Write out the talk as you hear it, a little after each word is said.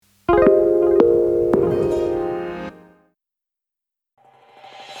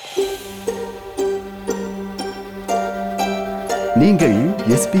நீங்கள்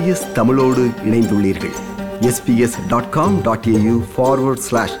SBS தமிழோடு இணைந்துள்ளீர்கள்.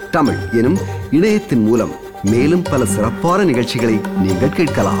 sbs.com.au/tamil எனும் இணையத்தின் மூலம் மேலும் பல சிறப்பான நிகழ்ச்சிகளை நீங்கள்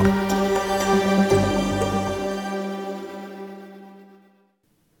கேட்கலாம்.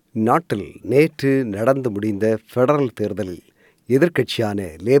 நாட்டில் நேற்று நடந்து முடிந்த ஃபெடரல் தேர்தலில்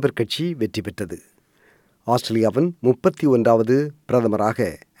எதிர்க்கட்சியான லேபர் கட்சி வெற்றி பெற்றது. ஆஸ்திரேலியாவின் 31வது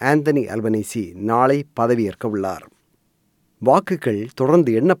பிரதமராக ஆந்தனி அல்பனீசி நாளை பதவியேற்க உள்ளார். வாக்குகள் தொடர்ந்து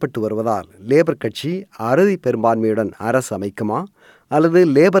எண்ணப்பட்டு வருவதால் லேபர் கட்சி அறுதி பெரும்பான்மையுடன் அரசு அமைக்குமா அல்லது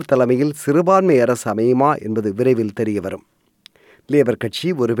லேபர் தலைமையில் சிறுபான்மை அரசு அமையுமா என்பது விரைவில் தெரியவரும். லேபர்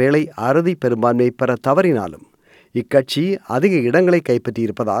கட்சி ஒருவேளை அறுதி பெரும்பான்மை பெற தவறினாலும் இக்கட்சி அதிக இடங்களை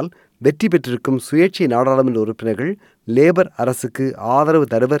கைப்பற்றியிருப்பதால் வெற்றி பெற்றிருக்கும் சுயேட்சை நாடாளுமன்ற உறுப்பினர்கள் லேபர் அரசுக்கு ஆதரவு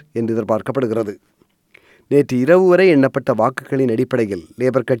தருவர் என்று எதிர்பார்க்கப்படுகிறது. நேற்று இரவு வரை எண்ணப்பட்ட வாக்குகளின் அடிப்படையில்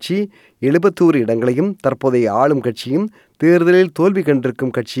லேபர் கட்சி 71 இடங்களையும் தற்போதைய ஆளும் கட்சியும் தேர்தலில் தோல்வி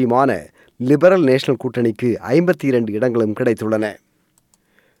கண்டிருக்கும் கட்சியுமான லிபரல் நேஷனல் கூட்டணிக்கு 52 இடங்களும் கிடைத்துள்ளன.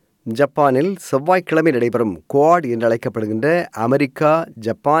 ஜப்பானில் செவ்வாய்க்கிழமை நடைபெறும் குவாட் என்று அழைக்கப்படுகின்ற அமெரிக்கா,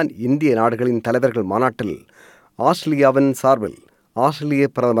 ஜப்பான், இந்திய நாடுகளின் தலைவர்கள் மாநாட்டில் ஆஸ்திரேலியாவின் சார்பில் ஆஸ்திரேலிய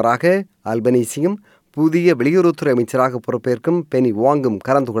பிரதமராக அல்பனீசியும் புதிய வெளியுறவுத்துறை அமைச்சராக பொறுப்பேற்கும் பெனி வாங்கும்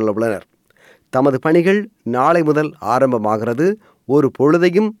கலந்து கொள்ள உள்ளனர். தமது பணிகள் நாளை முதல் ஆரம்பமாகிறது, ஒரு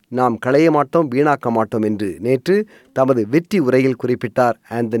பொழுதையும் நாம் களைய மாட்டோம், வீணாக்க மாட்டோம் என்று நேற்று தமது வெற்றி உரையில் குறிப்பிட்டார்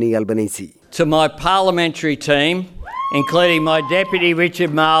Anthony Albanese. To my parliamentary team, including my deputy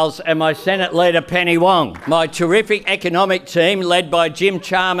Richard Marles and my Senate leader Penny Wong, my terrific economic team led by Jim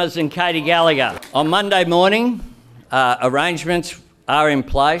Chalmers and Katie Gallagher. On Monday morning, arrangements are in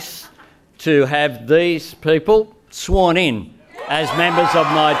place to have these people sworn in as members of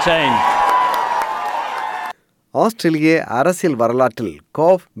my team. ஆஸ்திரேலிய அரசியல் வரலாற்றில்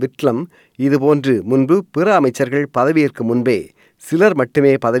cough விட்லம் இதுபோன்று முன்பு பிற அமைச்சர்கள் பதவியேற்கும் முன்பே சிலர்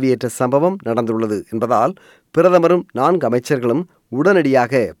மட்டுமே பதவியேற்ற சம்பவம் நடந்துள்ளது என்பதால் பிரதமரும் 4 அமைச்சர்களும்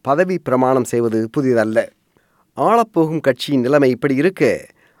உடனடியாக பதவி பிரமாணம் செய்வது புதிதல்ல. ஆளப்போகும் கட்சியின் நிலைமை இப்படி இருக்க,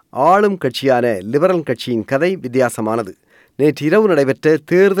 ஆளும் கட்சியான லிபரல் கட்சியின் கதை வித்தியாசமானது. நேற்று இரவு நடைபெற்ற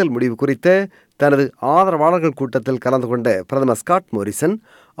தேர்தல் முடிவு குறித்த தனது ஆதரவாளர்கள் கூட்டத்தில் கலந்து கொண்ட பிரதமர் ஸ்காட் மோரிசன்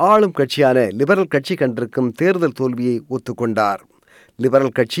ஆளும் கட்சியான லிபரல் கட்சி கண்டிருக்கும் தேர்தல் தோல்வியை ஒத்துக்கொண்டார்.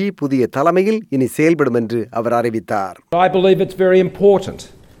 லிபரல் கட்சி புதிய தலைமையில் இனி செயல்படும் என்று அவர் அறிவித்தார். I believe it's very important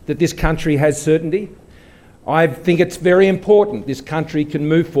that this country has certainty. I think it's very important this country can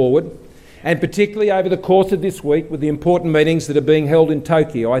move forward, and particularly over the course of this week with the important meetings that are being held in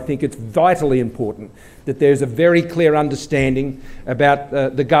Tokyo, I think it's vitally important that there's a very clear understanding about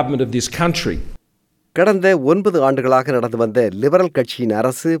the government of this country. கடந்த 9 ஆண்டுகளாக நடந்து வந்த liberal கட்சியின்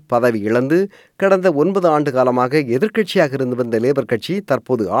அரசு பதவி இழந்து கடந்த 9 ஆண்டு காலமாக எதிர்க்கட்சியாக இருந்து வந்த லேபர் கட்சி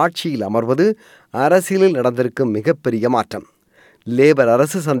தற்போது ஆட்சியில் அமர்வது அரசியலில் நடந்திருக்கும் மிகப்பெரிய மாற்றம். லேபர்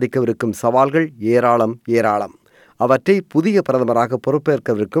அரசு சந்திக்கவிருக்கும் சவால்கள் ஏராளம். அவற்றை புதிய பிரதமராக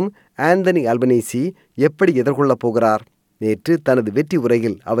பொறுப்பேற்கவிருக்கும் ஆந்தனி அல்பனீசி எப்படி எதிர்கொள்ளப் போகிறார்? நேற்று தனது வெற்றி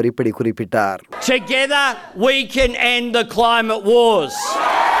உரையில் அவர் இப்படி குறிப்பிட்டார். Together we can end the climate wars.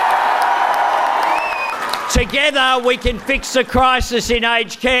 Together we can fix the crisis in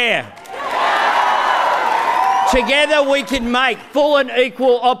aged care. Together we can make full and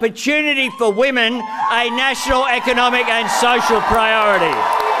equal opportunity for women a national economic and social priority.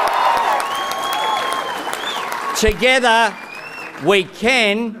 Together we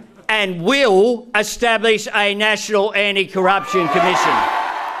can and will establish a national anti-corruption commission.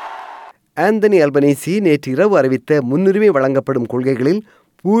 Anthony Albanese நேற்று இரவு அறிவித்த முன்னுரிமை வழங்கப்படும் கொள்கைகளில்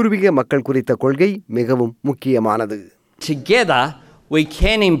பூர்வீக மக்கள் குறித்த கொள்கை மிகவும் முக்கியமானது. Together we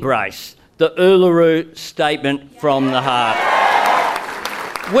can embrace the Uluru Statement from the heart.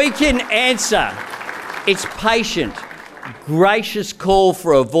 We can answer its patient, gracious call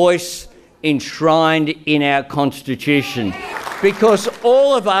for a voice enshrined in our Constitution, because all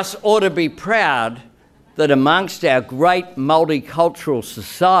of us ought to be proud that amongst our great multicultural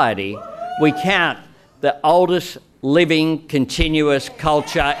society we count the oldest living continuous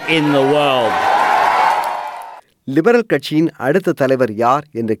culture in the world. Liberal கட்சியின் அடுத்த தலைவர் யார்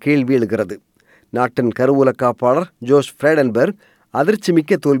என்ற கேள்வி எழுகிறது. நாட்டின் கருவூல காப்பாளர் ஜோஷ் ஃப்ரேடன்பர்க்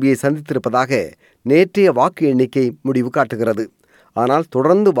அதிர்ச்சிமிக்க தோல்வியை சந்தித்திருப்பதாக நேற்றைய வாக்கு எண்ணிக்கை முடிவு காட்டுகிறது. ஆனால்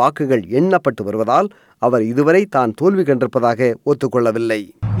தொடர்ந்து வாக்குகள் எண்ணப்பட்டு வருவதால் அவர் இதுவரை தான் தோல்வி கண்டிருப்பதாக ஒத்துக்கொள்ளவில்லை.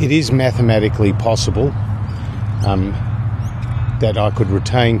 It is mathematically possible that I could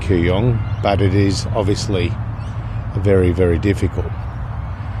retain Kooyong, but it is obviously very, very difficult.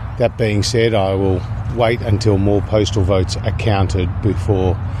 That being said, I will wait until more postal votes are counted before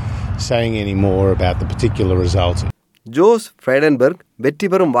saying any more about the particular results. Jose Frydenberg வெற்றி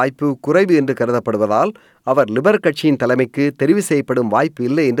பெறும் வாய்ப்பு குறைவு என்று கருதப்படுவதால் அவர் liberal கட்சியின் தலைமைக்கு தெரிவு செய்யப்படும் வாய்ப்பு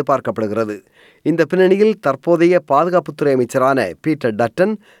இல்லை என்று பார்க்கப்படுகிறது. இந்த பின்னணியில் தற்போதைய பாதுகாப்புத்துறை அமைச்சரான பீட்டர்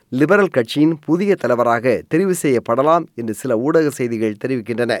டட்டன் லிபரல் கட்சியின் புதிய தலைவராக தெரிவு செய்யப்படலாம் என்று சில ஊடக செய்திகள்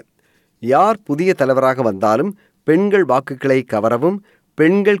தெரிவிக்கின்றன. யார் புதிய தலைவராக வந்தாலும் பெண்கள் வாக்குகளை கவரவும்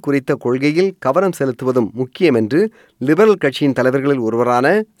பெண்கள் குறித்த கொள்கையில் கவனம் செலுத்துவதும் முக்கியம் என்று லிபரல் கட்சியின் தலைவர்களில் ஒருவரான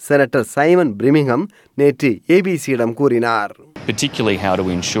செனட்டர் சைமன் பிரிமிங்ஹம் நேற்று ஏபிசியிடம் கூறினார். Particularly how to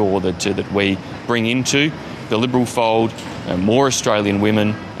ensure that we bring into the Liberal fold more Australian women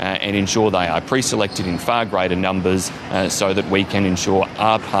and ensure they are pre-selected in far greater numbers so that we can ensure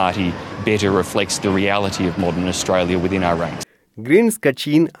our party better reflects the reality of modern Australia within our ranks. Greens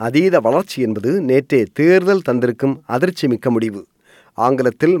கட்சியின் அதீத வளர்ச்சி என்பது நேற்றே தேர்தல் தந்திருக்கும் அதிர்ச்சி மிக்க முடிவு.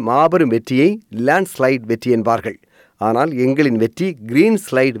 ஆங்கிலத்தில் மாபெரும் வெற்றியை லேண்ட்ஸ்லைட் வெற்றி என்பார்கள். ஆனால் எங்களின் வெற்றி கிரீன்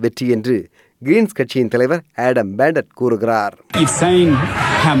ஸ்லைட் வெற்றி என்று கிரீன்ஸ் கட்சியின் தலைவர் ஆடம் பேண்டட் கூறுகிறார். You've seen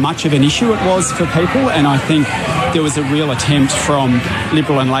how much of an issue it was for people, and I think there was a real attempt from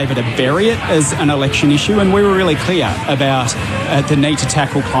Liberal and Labor to bury it as an election issue, and we were really clear about the need to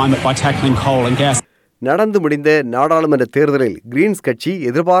tackle climate by tackling coal and gas. நடந்து முடிந்த நாடாளுமன்ற தேர்தலில் Green's கட்சி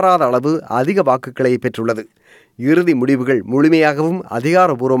எதிர்பாராத அளவு அதிக வாக்குகளை பெற்றுள்ளது. இறுதி முடிவுகள் முழுமையாகவும்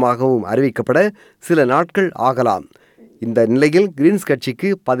அதிகாரபூர்வமாகவும் அறிவிக்கப்பட சில நாட்கள் ஆகலாம். இந்த நிலையில் கிரீன்ஸ் கட்சிக்கு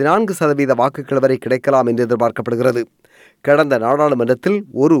 14% வாக்குகள் வரை கிடைக்கலாம் என்று எதிர்பார்க்கப்படுகிறது. கடந்த நாடாளுமன்றத்தில்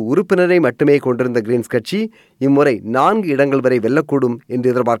ஒரு உறுப்பினரை மட்டுமே கொண்டிருந்த கிரீன்ஸ் கட்சி இம்முறை 4 இடங்கள் வரை வெல்லக்கூடும் என்று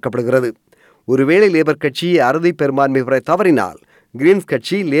எதிர்பார்க்கப்படுகிறது. ஒருவேளை லேபர் கட்சி அறுதி பெரும்பான்மை பெற தவறினால் கிரீன்ஸ்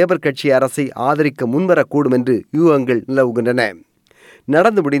கட்சி லேபர் கட்சி அரசை ஆதரிக்க முன்வரக்கூடும் என்று யூகங்கள் நிலவுகின்றன.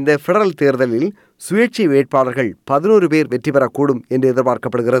 நடந்து முடிந்த பெடரல் தேர்தலில் சுயேட்சை வேட்பாளர்கள் 11 பேர் வெற்றி பெறக்கூடும் என்று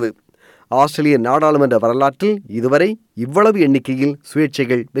எதிர்பார்க்கப்படுகிறது. ஆஸ்திரேலிய நாடாளுமன்ற வரலாற்றில் இதுவரை இவ்வளவு எண்ணிக்கையில்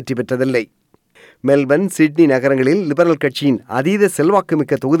சுயேட்சைகள் வெற்றி பெற்றதில்லை. மெல்பர்ன், சிட்னி நகரங்களில் லிபரல் கட்சியின் அதீத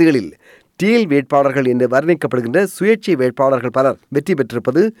செல்வாக்குமிக்க தொகுதிகளில் டீல் வேட்பாளர்கள் என்று வர்ணிக்கப்படுகின்ற சுயேட்சை வேட்பாளர்கள் பலர் வெற்றி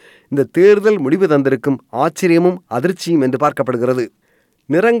பெற்றிருப்பது இந்த தேர்தல் முடிவு தந்திருக்கும் ஆச்சரியமும் அதிர்ச்சியும் என்று பார்க்கப்படுகிறது.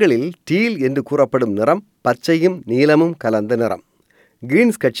 நிறங்களில் டீல் என்று கூறப்படும் நிறம் பச்சையும் நீலமும் கலந்த நிறம்.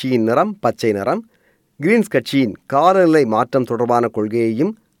 கிரீன்ஸ் கட்சியின் நிறம் பச்சை நிறம். கிரீன்ஸ் கட்சியின் காலநிலை மாற்றம் தொடர்பான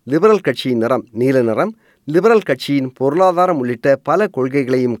கொள்கையையும் லிபரல் கட்சியின் நிறம் நீல நிறம். லிபரல் கட்சியின் பொருளாதாரம் உள்ளிட்ட பல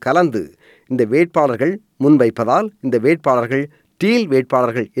கொள்கைகளையும் கலந்து இந்த வேட்பாளர்கள் முன்வைப்பதால் இந்த வேட்பாளர்கள் டீல்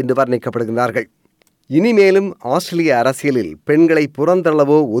வேட்பாளர்கள் என்று வர்ணிக்கப்படுகிறார்கள். இனிமேலும் ஆஸ்திரேலிய அரசியலில் பெண்களை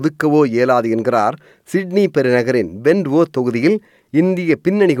புறந்தள்ளவோ ஒதுக்கவோ இயலாது என்கிறார் சிட்னி பெருநகரின் பென்ட்வோ தொகுதியில் இந்திய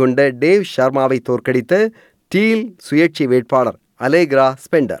பின்னணி கொண்ட டேவ் ஷர்மாவை தோற்கடித்த டீல் சுயேட்சை வேட்பாளர் Allegra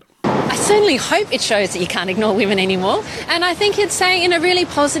Splendor. I certainly hope it shows that you can't ignore women anymore, and I think it's saying in a really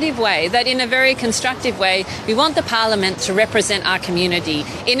positive way that in a very constructive way we want the parliament to represent our community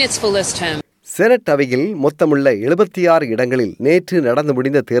in its fullest term. Senate அவையில் மொத்தமுள்ள 76 இடங்களில் நேற்று நடந்து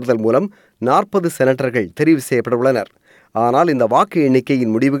முடிந்த தேர்தல் மூலம் 40 செனட்டர்கள் தெரிவு செய்யப்பட உள்ளனர். ஆனால் இந்த வாக்கு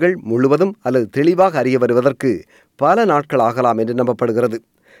எண்ணிக்கையின் முடிவுகள் முழுவதும் அல்லது தெளிவாக அறிய வருவதற்கு பல நாட்கள் ஆகலாம் என்று நம்பப்படுகிறது.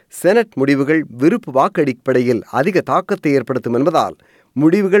 செனட் முடிவுகள் விருப்பு வாக்கு அடிப்படையில் அதிக தாக்கத்தை ஏற்படுத்தும் என்பதால்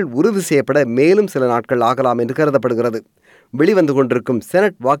முடிவுகள் உறுதி செய்யப்பட மேலும் சில நாட்கள் ஆகலாம் என்று கருதப்படுகிறது. வெளிவந்து கொண்டிருக்கும்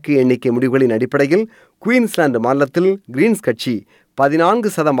செனட் வாக்கு எண்ணிக்கை முடிவுகளின் அடிப்படையில் குயின்ஸ்லாந்து மாநிலத்தில் கிரீன்ஸ் கட்சி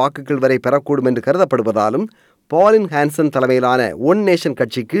 14% வாக்குகள் வரை பெறக்கூடும் என்று கருதப்படுவதாலும் பாலின் ஹான்சன் தலைமையிலான ஒன் நேஷன்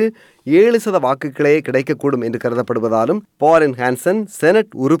கட்சிக்கு 7% வாக்குகளே கிடைக்கக்கூடும் என்று கருதப்படுவதாலும் பாலின் ஹான்சன்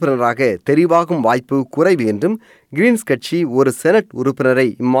செனட் உறுப்பினராக தெரிவாகும் வாய்ப்பு குறைவு என்றும் கிரீன்ஸ் கட்சி ஒரு செனட் உறுப்பினரை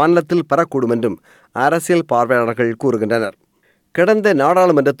இம்மாநிலத்தில் பெறக்கூடும் என்றும் அரசியல் பார்வையாளர்கள் கூறுகின்றனர். கடந்த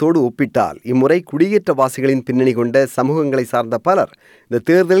நாடாளுமன்றத்தோடு ஒப்பிட்டால் இம்முறை குடியேற்றவாசிகளின் பின்னணி கொண்ட சமூகங்களை சார்ந்த பலர் இந்த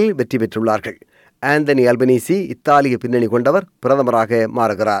தேர்தலில் வெற்றி பெற்றுள்ளார்கள். ஆந்தனி அல்பனீசி இத்தாலிய பின்னணி கொண்டவர் பிரதமராக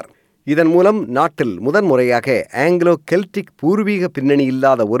மாறுகிறார். இதன் மூலம் நாட்டில் முதன்முறையாக ஆங்கிலோ கெல்டிக் பூர்வீக பின்னணி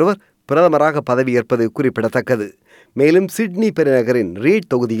இல்லாத ஒருவர் பிரதமராக பதவியேற்பது குறிப்பிடத்தக்கது. மேலும் சிட்னி பெருநகரின்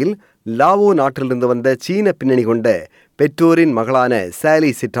ரீட் தொகுதியில் லாவோ நாட்டிலிருந்து வந்த சீன பின்னணி கொண்ட பெற்றோரின் மகளான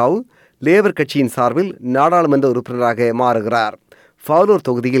சாலி சிட்டாவ் லேபர் கட்சியின் சார்பில் நாடாளுமன்ற உறுப்பினராக மாறுகிறார். ஃபவுலோர்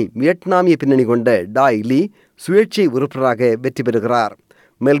தொகுதியில் வியட்நாமிய பின்னணி கொண்ட டாய் லீ சுயேட்சை உறுப்பினராக வெற்றி பெறுகிறார்.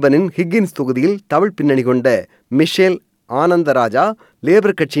 மெல்பர்னின் ஹிக்கின்ஸ் தொகுதியில் தமிழ் பின்னணி கொண்ட மிஷேல் ஆனந்தராஜா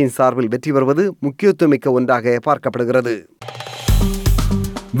லேபர் கட்சியின் சார்பில் வெற்றி பெறுவது முக்கியத்துவமிக்க ஒன்றாக பார்க்கப்படுகிறது.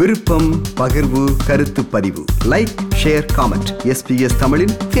 விருப்பம், பகிர்வு, கருத்து பதிவு, லைக், ஷேர், காமெண்ட். SBS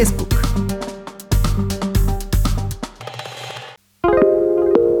தமிழின் Facebook.